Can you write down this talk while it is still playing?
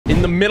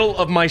in the middle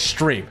of my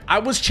stream. I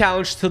was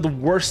challenged to the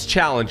worst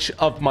challenge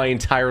of my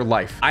entire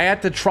life. I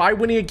had to try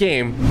winning a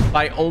game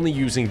by only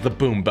using the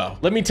boom bow.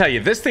 Let me tell you,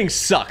 this thing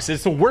sucks.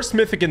 It's the worst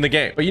mythic in the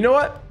game. But you know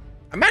what?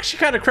 I'm actually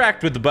kind of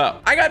cracked with the bow.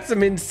 I got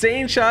some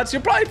insane shots.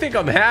 You'll probably think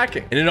I'm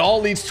hacking. And it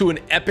all leads to an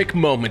epic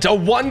moment, a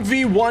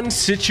 1v1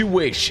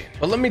 situation.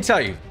 But let me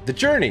tell you, the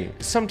journey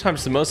is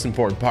sometimes the most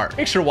important part.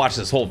 Make sure to watch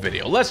this whole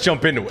video. Let's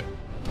jump into it.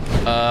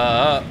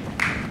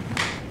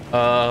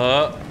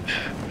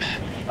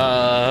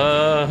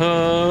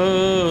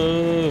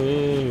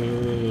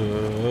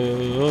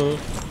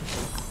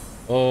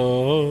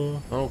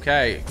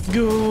 Okay.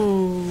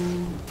 Go.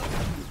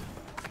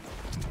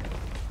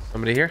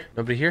 Somebody here?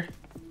 Nobody here?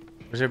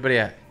 Where's everybody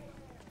at?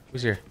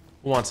 Who's here?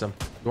 Who wants some?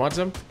 You want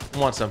some? Who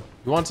wants some?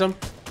 You want some?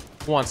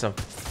 Who wants some?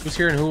 Who's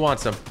here and who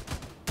wants some?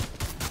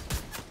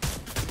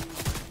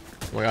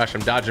 Oh my gosh,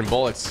 I'm dodging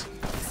bullets.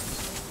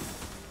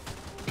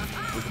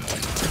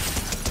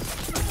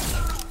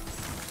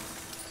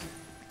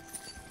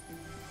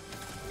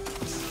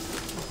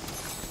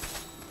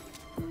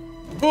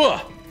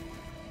 Ugh.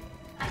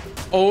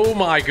 Oh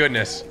my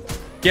goodness.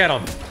 Get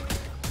him.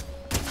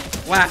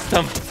 Blast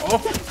him.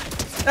 Oh.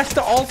 That's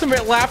the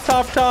ultimate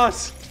laptop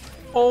toss.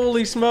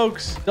 Holy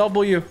smokes.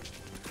 W.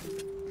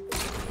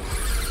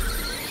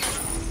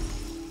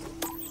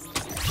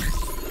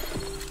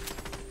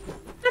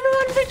 I'm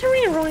on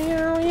Victory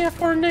Royale. Yeah,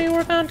 Fortnite,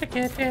 we're about to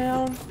get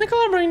down. The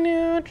club right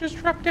now just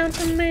dropped down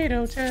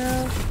Tomato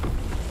Town.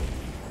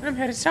 I'm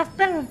headed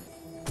southbound.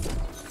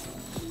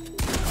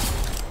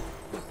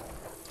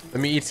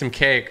 Let me eat some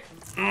cake.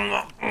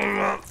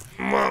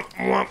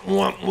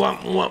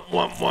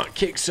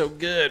 Cake's so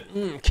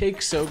good.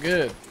 Cake's so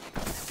good.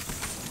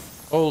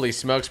 Holy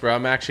smokes, bro.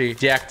 I'm actually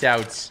decked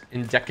out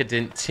in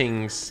decadent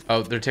things.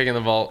 Oh, they're taking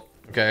the vault.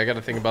 Okay, I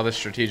gotta think about this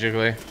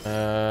strategically.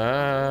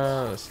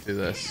 Let's do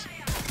this.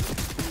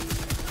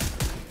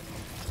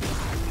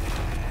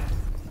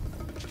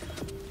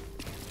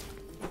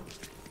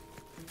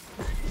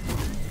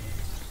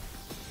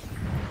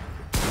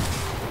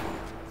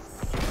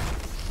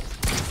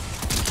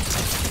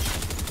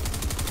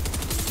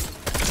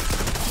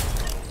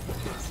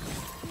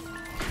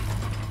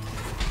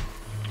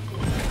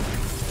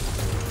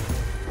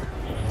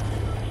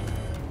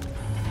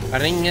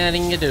 Ring a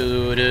ding a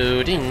doo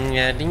doo ding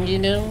a ding a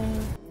doo.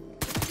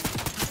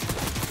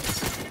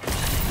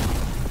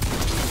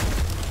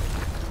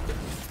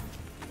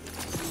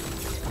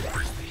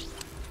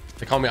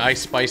 They call me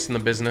Ice Spice in the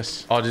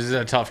business. Oh, this is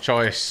a tough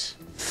choice.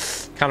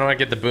 Kind of want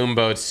to get the boom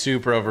bow. It's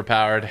super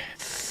overpowered.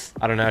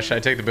 I don't know. Should I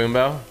take the boom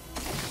bow?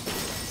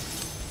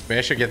 Maybe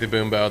I should get the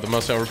boom bow, the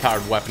most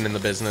overpowered weapon in the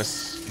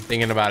business. I'm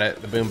thinking about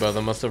it. The boom bow,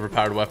 the most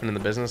overpowered weapon in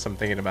the business. I'm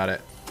thinking about it.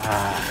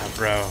 Ah,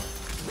 bro.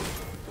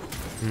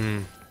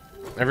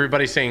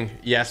 Everybody's saying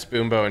yes,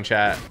 Boombo in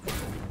chat.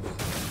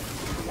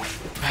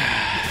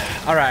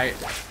 All right,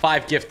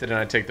 5 gifted and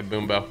I take the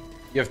Boombo.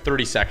 You have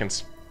 30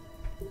 seconds.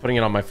 Putting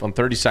it on my phone.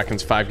 30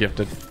 seconds, 5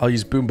 gifted. I'll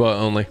use Boombo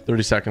only.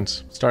 30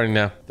 seconds. Starting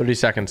now. 30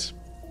 seconds.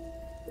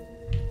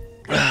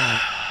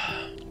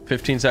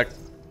 15 seconds.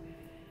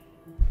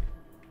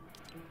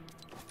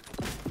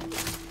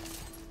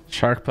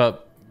 Shark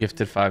Pup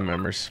gifted 5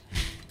 members.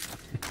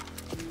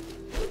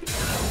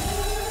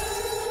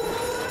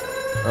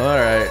 All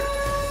right.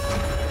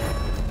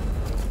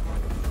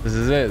 This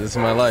is it. This is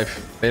my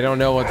life. They don't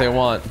know what they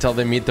want until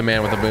they meet the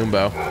man with a boom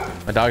bow.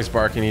 My dog's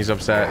barking. He's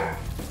upset.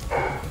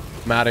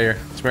 I'm out of here.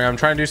 I'm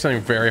trying to do something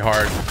very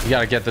hard. You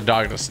gotta get the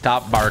dog to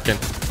stop barking.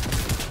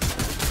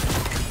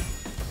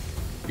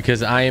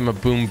 Because I am a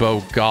boom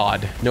bow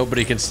god.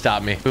 Nobody can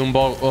stop me. Boom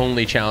bow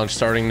only challenge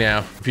starting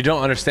now. If you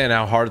don't understand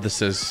how hard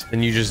this is,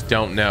 then you just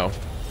don't know.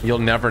 You'll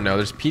never know.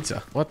 There's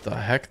pizza. What the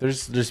heck?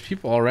 There's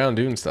people all around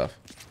doing stuff.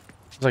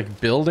 There's like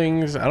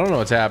buildings. I don't know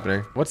what's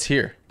happening. What's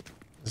here?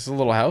 This is a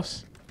little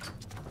house.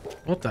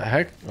 What the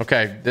heck?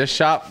 Okay, this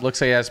shop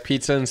looks like it has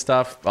pizza and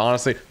stuff. But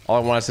honestly, all I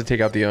want is to take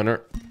out the owner.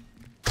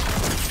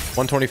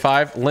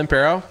 125. Limp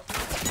arrow.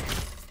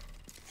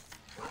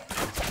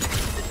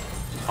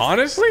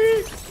 Honestly,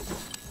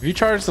 if you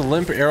charge the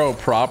limp arrow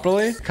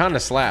properly, kind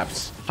of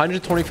slaps.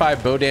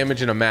 125 bow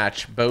damage in a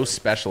match. Bow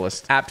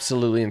specialist.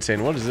 Absolutely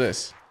insane. What is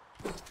this?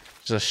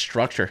 It's a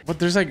structure. What?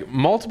 There's like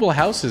multiple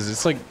houses.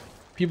 It's like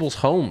people's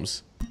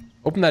homes.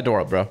 Open that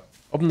door up, bro.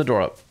 Open the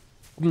door up.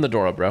 Open the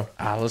door up, bro.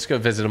 Let's go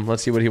visit him.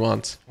 Let's see what he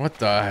wants. What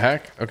the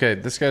heck? Okay,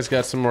 this guy's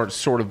got some more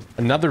sort of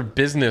another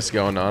business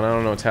going on. I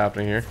don't know what's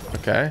happening here.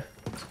 Okay.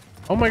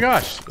 Oh my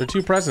gosh, there are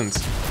 2 presents.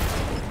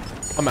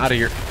 I'm out of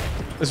here.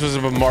 This was a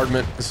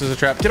bombardment. This was a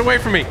trap. Get away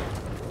from me.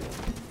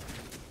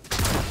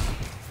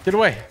 Get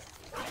away.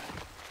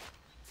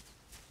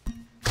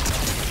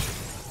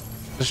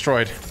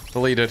 Destroyed.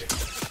 Deleted.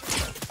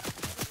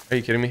 Are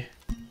you kidding me?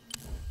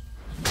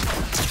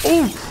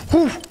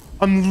 Oh,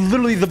 I'm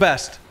literally the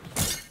best.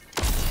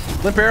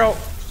 Limp arrow.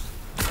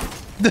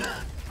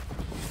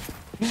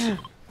 I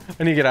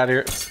need to get out of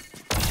here.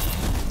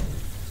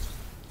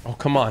 Oh,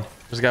 come on.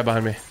 There's a guy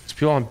behind me. There's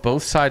people on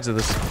both sides of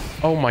this.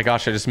 Oh my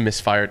gosh, I just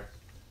misfired.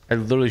 I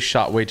literally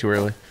shot way too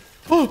early.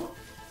 Oh!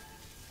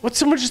 What?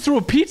 Someone just threw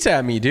a pizza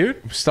at me,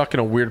 dude. I'm stuck in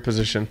a weird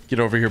position. Get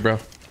over here, bro.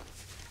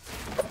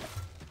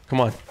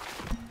 Come on.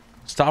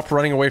 Stop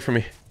running away from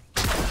me.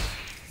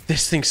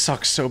 This thing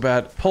sucks so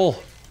bad.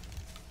 Pull.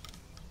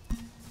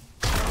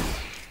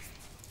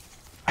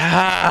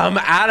 Ah, I'm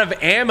out of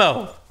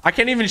ammo. I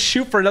can't even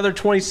shoot for another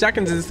 20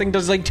 seconds and this thing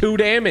does like 2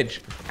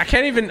 damage. I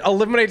can't even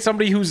eliminate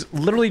somebody who's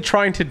literally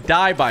trying to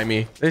die by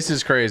me. This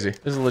is crazy.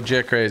 This is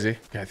legit crazy.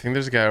 Okay, I think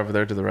there's a guy over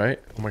there to the right.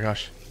 Oh my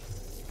gosh.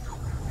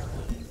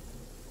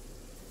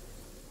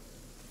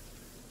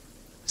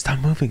 Stop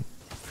moving.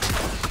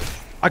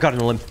 I got an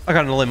limb. I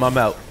got an limb. I'm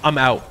out. I'm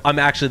out. I'm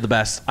actually the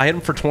best. I hit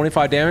him for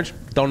 25 damage.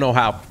 Don't know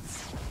how.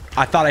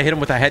 I thought I hit him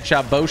with a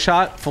headshot bow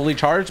shot, fully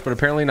charged, but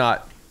apparently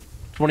not.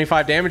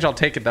 25 damage. I'll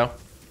take it though.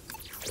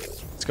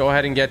 Let's go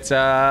ahead and get,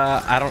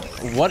 I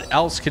don't, what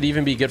else could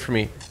even be good for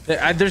me?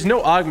 There's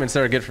no augments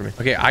that are good for me.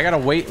 Okay, I gotta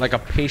wait like a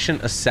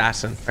patient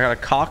assassin. I gotta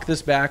cock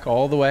this back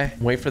all the way.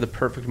 Wait for the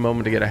perfect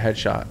moment to get a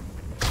headshot.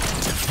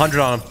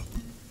 100 on him.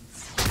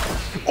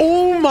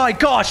 Oh my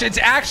gosh, it's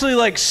actually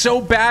like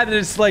so bad that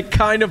it's like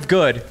kind of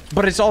good,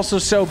 but it's also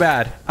so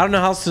bad. I don't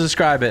know how else to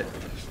describe it.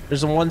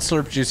 There's a 1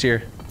 slurp juice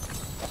here.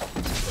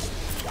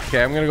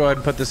 Okay, I'm gonna go ahead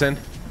and put this in.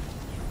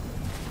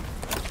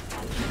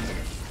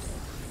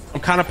 I'm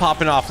kind of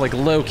popping off like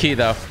low key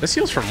though. This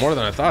heals for more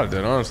than I thought it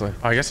did, honestly.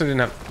 Oh, I guess I didn't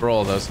have to throw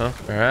all those, huh?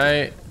 All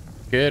right,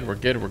 good, we're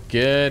good, we're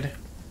good.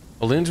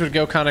 Balloons would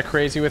go kind of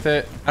crazy with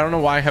it. I don't know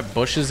why I have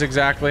bushes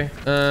exactly.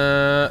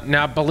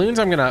 Now balloons,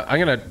 I'm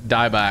gonna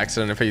die by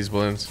accident if I use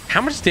balloons.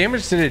 How much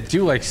damage did it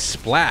do? Like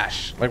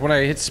splash? Like when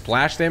I hit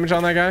splash damage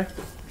on that guy? How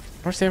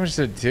much damage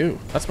did it do?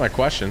 That's my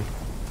question.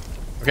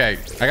 Okay,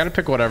 I gotta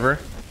pick whatever.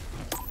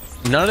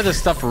 None of this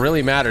stuff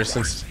really matters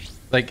since,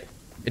 like,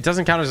 it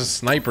doesn't count as a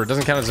sniper. It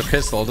doesn't count as a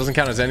pistol. It doesn't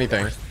count as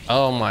anything.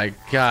 Oh my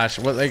gosh.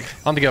 What, like,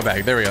 on the go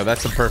bag. There we go.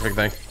 That's the perfect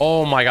thing.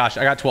 Oh my gosh.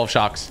 I got 12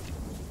 shocks.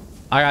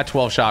 I got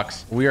 12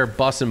 shocks. We are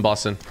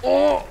bussin'.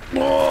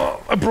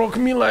 Oh, I broke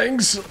me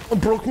legs. I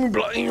broke me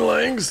bloody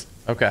legs.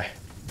 Okay.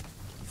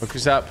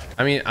 Focus up.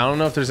 I mean, I don't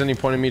know if there's any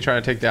point in me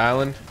trying to take the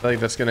island. I feel like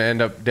that's going to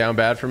end up down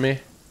bad for me.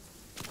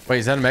 Wait,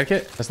 is that a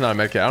medkit? That's not a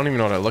medkit. I don't even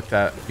know what I looked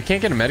at. You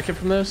can't get a medkit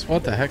from those?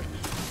 What the heck?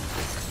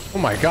 Oh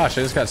my gosh.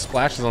 I just got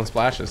splashes on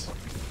splashes.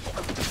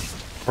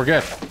 We're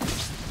good.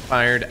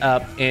 Fired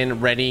up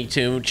and ready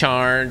to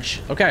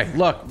charge. Okay,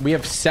 look, we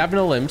have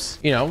 7 limbs.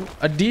 You know,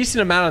 a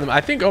decent amount of them. I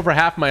think over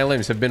half my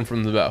limbs have been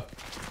from the bow.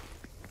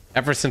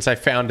 Ever since I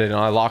found it and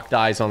I locked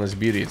eyes on this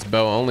beauty. It's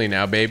bow only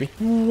now, baby.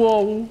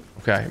 Whoa.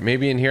 Okay,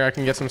 maybe in here I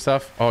can get some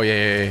stuff. Oh,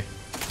 yeah.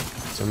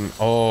 Some,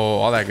 oh,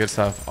 all that good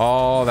stuff.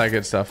 All that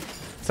good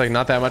stuff. It's like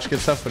not that much good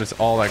stuff, but it's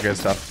all that good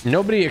stuff.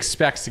 Nobody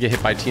expects to get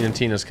hit by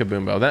Tina's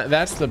kaboom bow.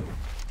 That's the...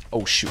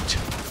 Oh, shoot.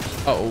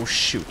 Oh,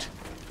 shoot.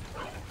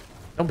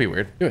 Don't be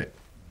weird. Do it.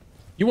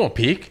 You won't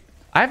peek.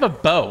 I have a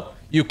bow.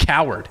 You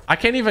coward. I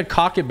can't even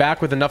cock it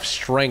back with enough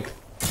strength.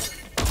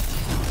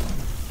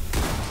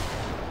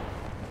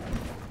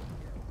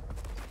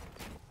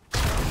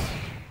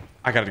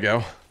 I gotta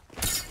go.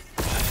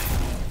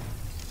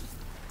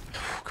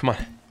 Come on.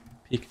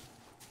 Peek.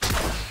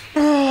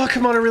 Oh,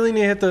 come on. I really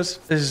need to hit this.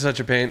 This is such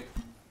a pain.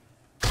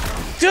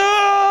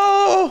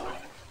 Oh!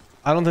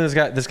 I don't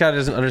think this guy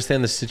doesn't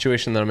understand the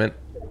situation that I'm in.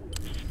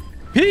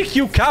 Peek,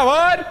 you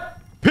coward!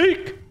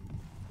 Peek!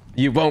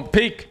 You won't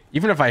peek.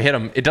 Even if I hit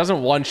him, it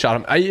doesn't one-shot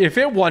him. If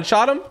it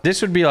one-shot him,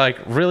 this would be like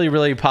really,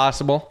 really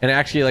possible and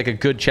actually like a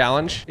good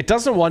challenge. It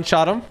doesn't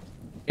one-shot him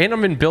and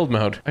I'm in build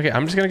mode. Okay,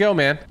 I'm just gonna go,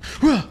 man.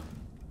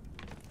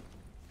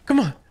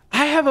 Come on.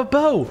 I have a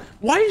bow.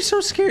 Why are you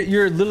so scared?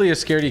 You're literally a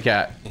scaredy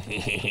cat.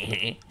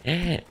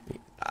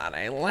 Thought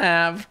I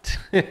left.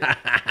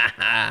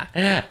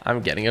 I'm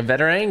getting a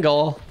better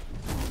angle.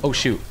 Oh,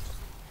 shoot.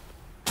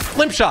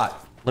 Limp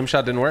shot. Limp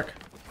shot didn't work.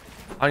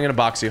 I'm gonna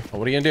box you. Oh,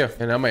 what are you gonna do?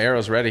 And now my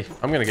arrow's ready.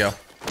 I'm gonna go.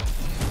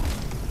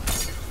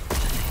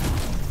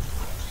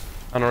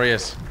 I don't know where he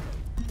is.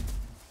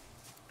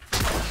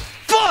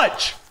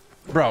 Fudge!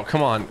 Bro,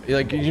 come on.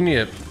 Like, you need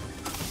it.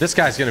 This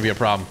guy's gonna be a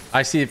problem.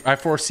 I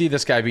foresee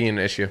this guy being an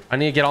issue. I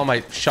need to get all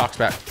my shocks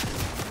back.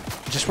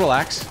 Just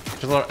relax.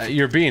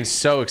 You're being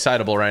so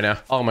excitable right now.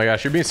 Oh my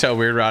gosh, you're being so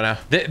weird right now.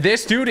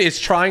 This dude is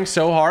trying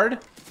so hard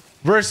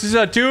versus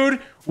a dude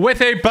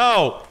with a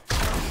bow.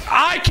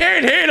 I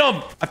can't hit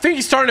him. I think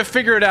he's starting to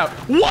figure it out.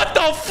 What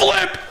the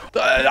flip?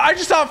 I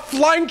just saw a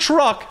flying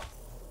truck.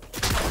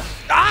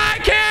 I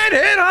can't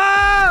hit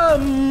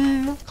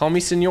him. Call me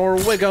Senor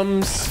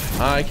Wiggums.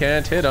 I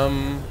can't hit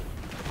him.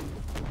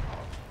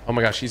 Oh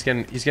my gosh, he's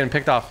getting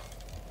picked off.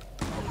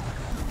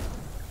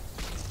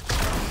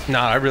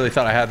 Nah, I really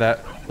thought I had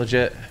that.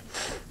 Legit.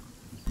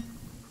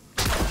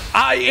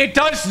 It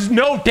does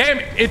no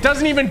damage. It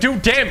doesn't even do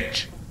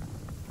damage.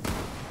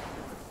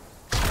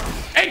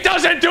 It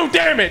doesn't do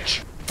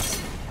damage.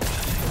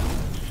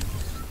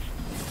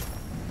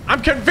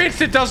 I'm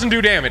convinced it doesn't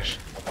do damage.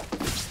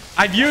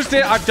 I've used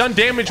it. I've done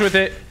damage with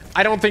it.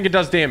 I don't think it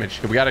does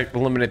damage. We gotta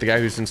eliminate the guy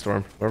who's in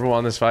storm. Whoever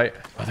won this fight.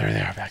 Oh, there they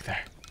are back there.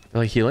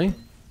 Are they healing?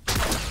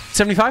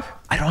 75?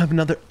 I don't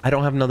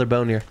have another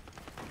bone here.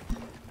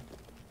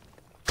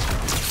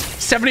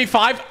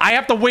 75. I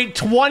have to wait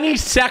 20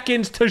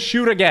 seconds to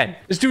shoot again.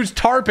 This dude's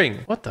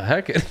tarping. What the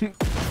heck?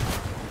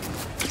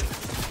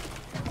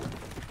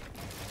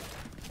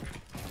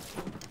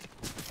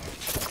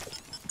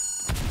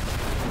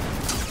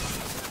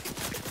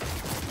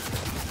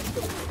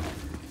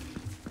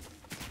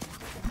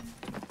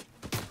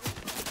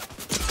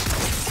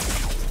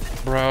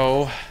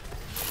 Bro.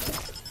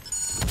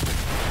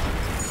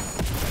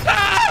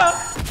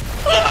 Ah!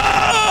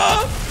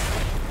 Ah!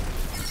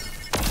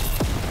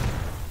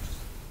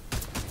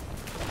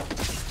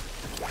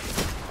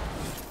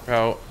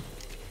 Bro.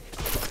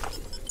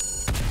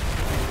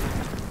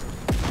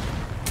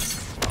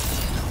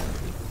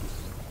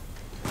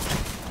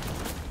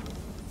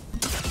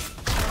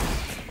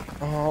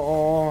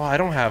 Oh, I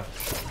don't have.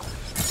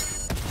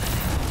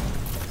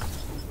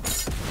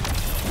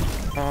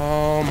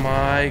 Oh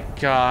my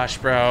gosh,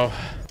 bro.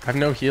 I have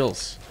no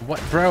heals.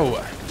 What, bro?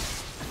 I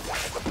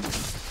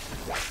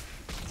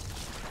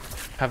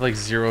have like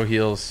 0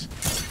 heals.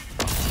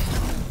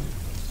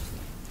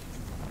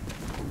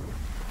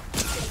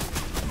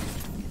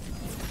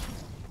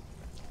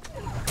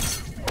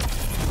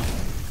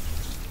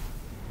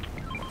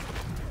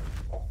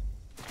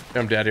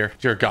 I'm dead here.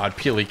 Dear God,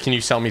 Peely, can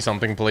you sell me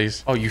something,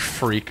 please? Oh, you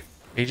freak.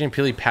 Agent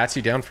Peely pats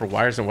you down for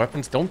wires and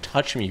weapons. Don't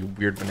touch me, you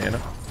weird banana.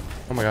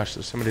 Oh my gosh,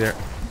 there's somebody there.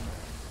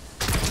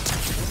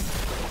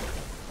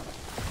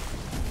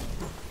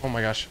 Oh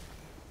my gosh.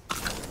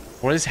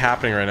 What is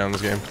happening right now in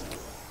this game?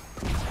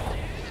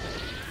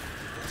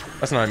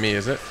 That's not me,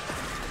 is it?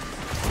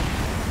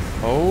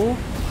 Oh.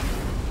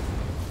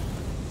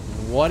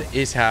 What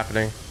is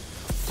happening?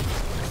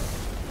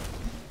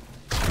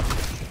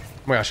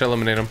 Oh my gosh, I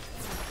eliminate him.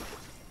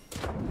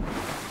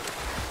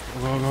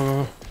 Go,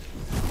 go, go.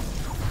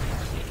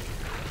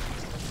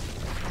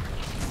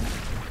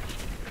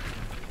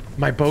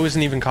 My bow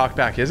isn't even cocked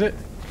back, is it?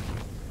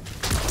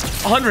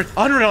 100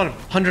 on him.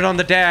 100 on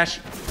the dash.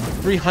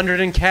 300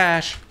 in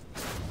cash.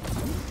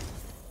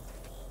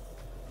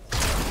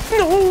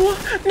 No,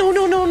 no,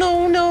 no, no,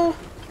 no, no.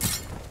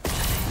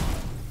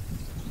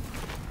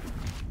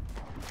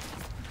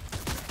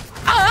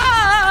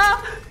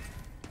 Ah!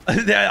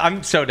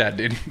 I'm so dead,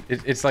 dude.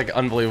 It's like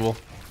unbelievable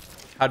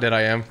how dead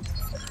I am.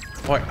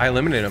 Oh, I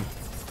eliminated him.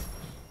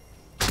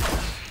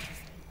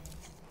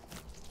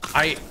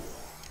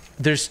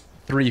 There's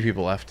 3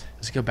 people left.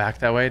 Does it go back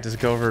that way? Does it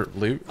go over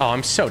loot? Oh,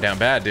 I'm so down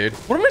bad, dude.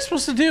 What am I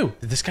supposed to do?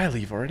 Did this guy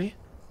leave already?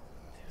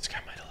 This guy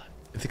might have left.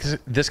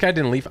 If this guy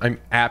didn't leave, I'm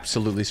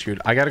absolutely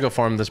screwed. I gotta go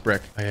farm this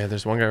brick. Oh yeah,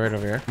 there's one guy right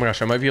over here. Oh my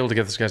gosh, I might be able to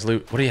get this guy's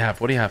loot. What do you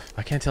have? What do you have?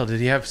 I can't tell. Did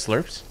he have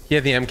slurps? He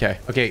had the MK.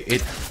 Okay,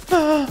 it...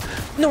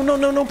 no, no,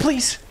 no, no,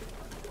 please.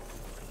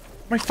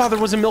 My father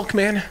was a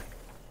milkman.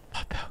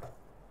 Pop out.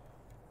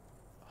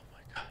 Oh my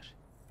gosh.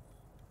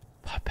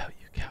 Pop out,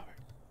 you coward.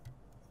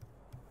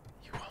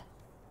 You won't.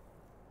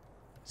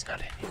 It's not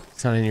in you.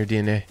 It's not in your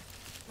DNA.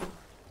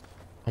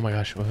 Oh my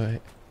gosh,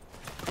 wait.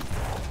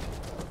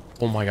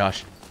 Oh my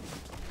gosh.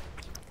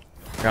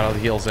 Got all the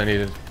heals I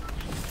needed.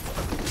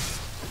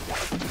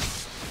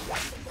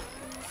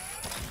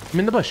 I'm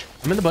in the bush.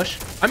 I'm in the bush.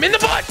 I'm in the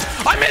bush!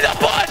 I'm in the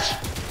bush!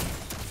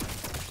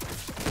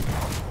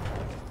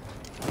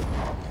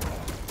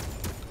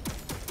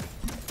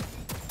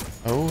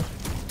 Oh.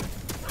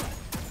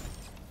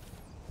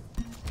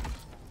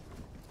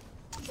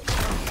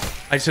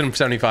 I just hit him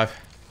 75.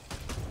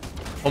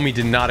 Homie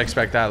did not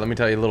expect that. Let me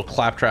tell you, a little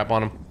claptrap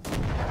on him.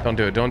 Don't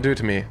do it. Don't do it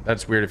to me.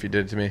 That's weird if you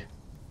did it to me.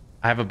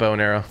 I have a bow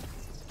and arrow.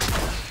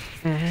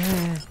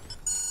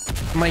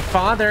 My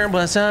father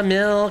was a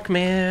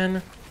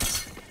milkman.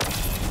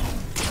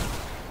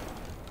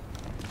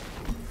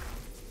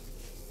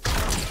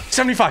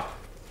 $75.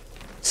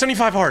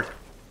 75 hard.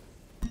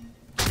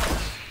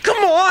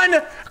 Come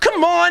on!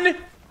 Come on! No,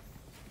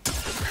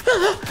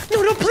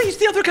 no, please.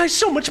 The other guy's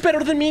so much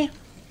better than me.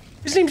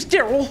 His name's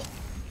Daryl.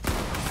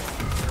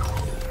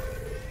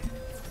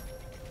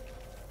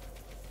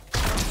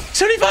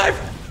 $75!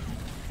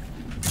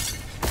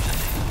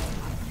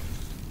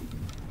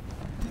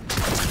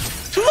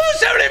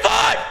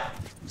 75!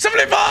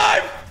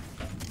 75!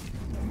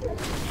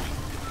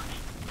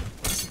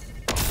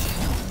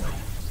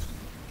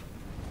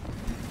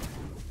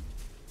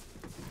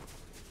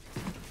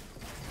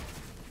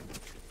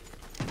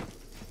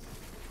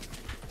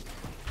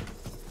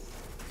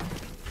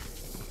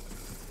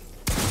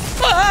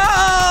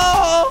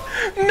 Oh!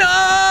 No!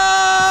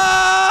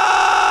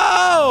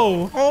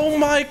 Oh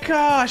my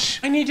gosh.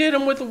 I needed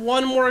him with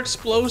one more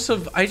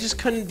explosive. I just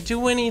couldn't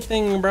do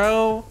anything,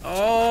 bro.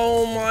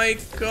 Oh my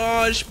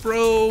gosh,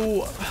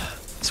 bro.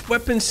 This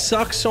weapon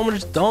sucks so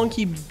much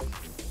donkey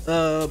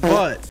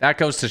butt. That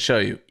goes to show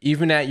you,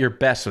 even at your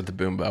best with the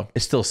boom bow,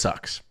 it still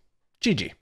sucks. GG.